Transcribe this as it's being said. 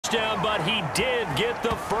touchdown, but he did get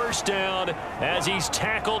the first down as he's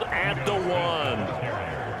tackled at the 1.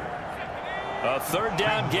 A third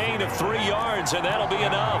down gain of 3 yards, and that'll be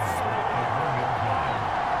enough.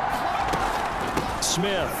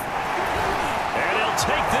 Smith. And he'll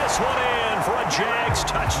take this one in for a Jags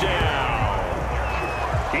touchdown.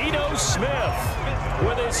 Ito Smith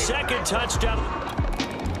with his second touchdown.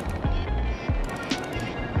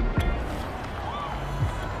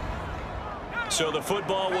 So the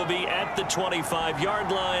football will be at the 25-yard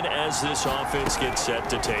line as this offense gets set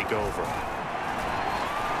to take over.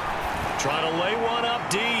 Trying to lay one up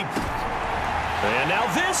deep. And now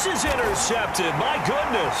this is intercepted. My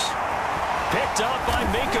goodness. Picked up by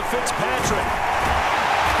Minkah Fitzpatrick.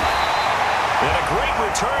 And a great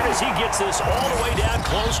return as he gets this all the way down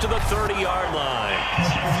close to the 30-yard line.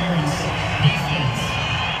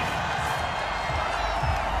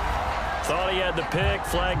 Thought he had the pick.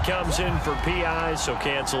 Flag comes in for PI, so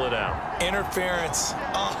cancel it out. Interference.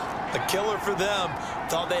 Oh, a killer for them.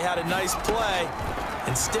 Thought they had a nice play.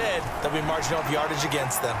 Instead, they'll be marginal of yardage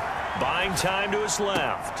against them. Buying time to his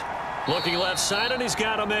left. Looking left side, and he's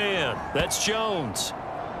got a man. That's Jones.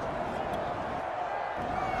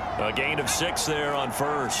 A gain of 6 there on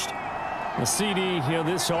first. The CD,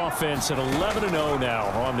 this offense at 11-0 now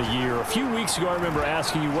on the year. A few weeks ago, I remember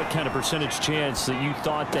asking you what kind of percentage chance that you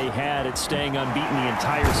thought they had at staying unbeaten the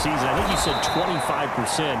entire season. I think you said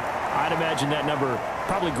 25%. I'd imagine that number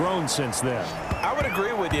probably grown since then. I would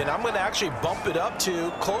agree with you, and I'm going to actually bump it up to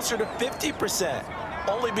closer to 50%.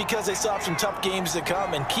 Only because they still have some tough games to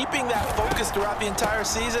come, and keeping that focus throughout the entire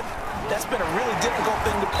season, that's been a really difficult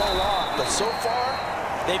thing to pull off. But so far,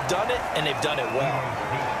 they've done it, and they've done it well.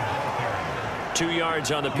 2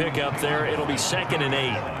 yards on the pickup there. It'll be 2nd and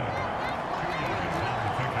 8.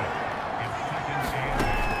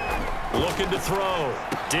 Looking to throw.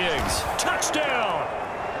 Diggs. Touchdown!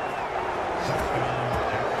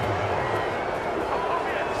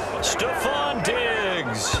 Stephon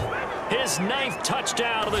Diggs. His 9th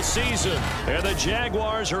touchdown of the season. And the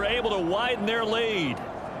Jaguars are able to widen their lead.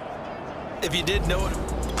 If you did know it.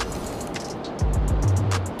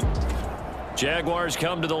 Jaguars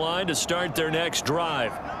come to the line to start their next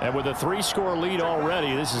drive. And with a 3-score lead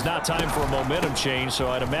already, this is not time for a momentum change,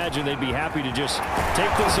 so I'd imagine they'd be happy to just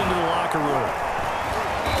take this into the locker room.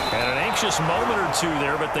 And an anxious moment or two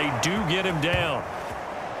there, but they do get him down.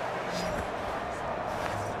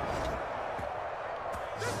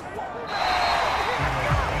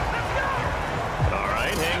 All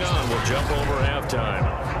right, hang on. We'll jump over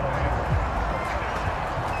halftime.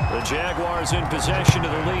 The Jaguars in possession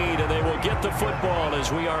of the lead, and they will get the football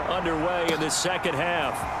as we are underway in this second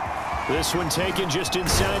half. This one taken just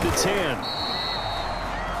inside the 10.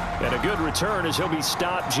 And a good return as he'll be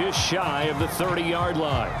stopped just shy of the 30-yard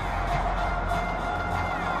line.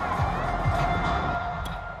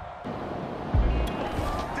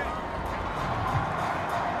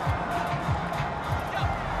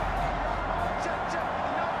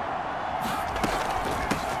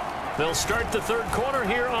 They'll start the third quarter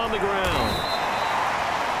here on the ground.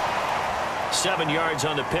 7 yards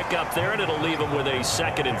on the pickup there, and it'll leave them with a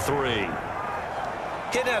 2nd and 3.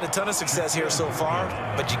 Getting had a ton of success here so far,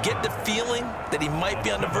 but you get the feeling that he might be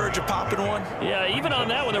on the verge of popping one. Yeah, even on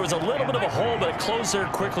that one, there was a little bit of a hole, but it closed there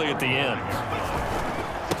quickly at the end.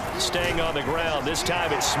 Staying on the ground, this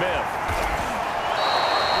time it's Smith.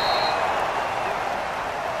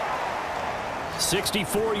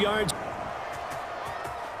 64 yards.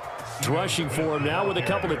 Rushing for him now with a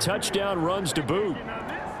couple of touchdown runs to boot.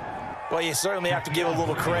 Well, you certainly have to give a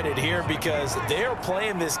little credit here because they're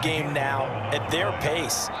playing this game now at their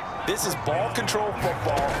pace. This is ball control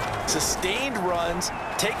football, sustained runs,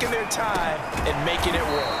 taking their time and making it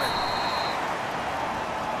work.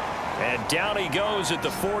 And down he goes at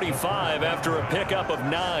the 45 after a pickup of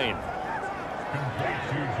 9.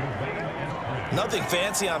 Nothing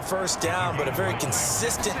fancy on first down, but a very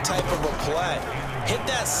consistent type of a play. Hit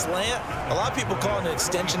that slant. A lot of people call it an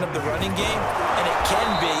extension of the running game, and it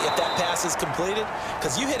can be if that pass is completed,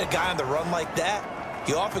 because you hit a guy on the run like that,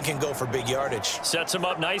 you often can go for big yardage. Sets him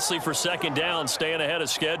up nicely for 2nd down, staying ahead of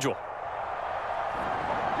schedule.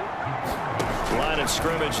 Line of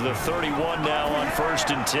scrimmage, the 31 now on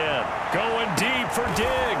 1st and 10. Going deep for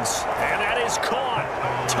Diggs, and that is caught.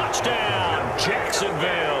 Touchdown,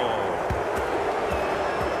 Jacksonville.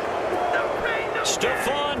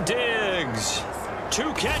 Stephon Diggs.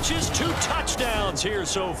 2 catches, 2 touchdowns here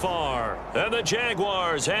so far. And the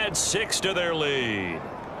Jaguars add 6 to their lead.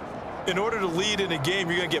 In order to lead in a game,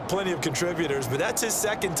 you're going to get plenty of contributors, but that's his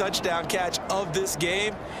 2nd touchdown catch of this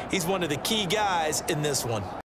game. He's one of the key guys in this one.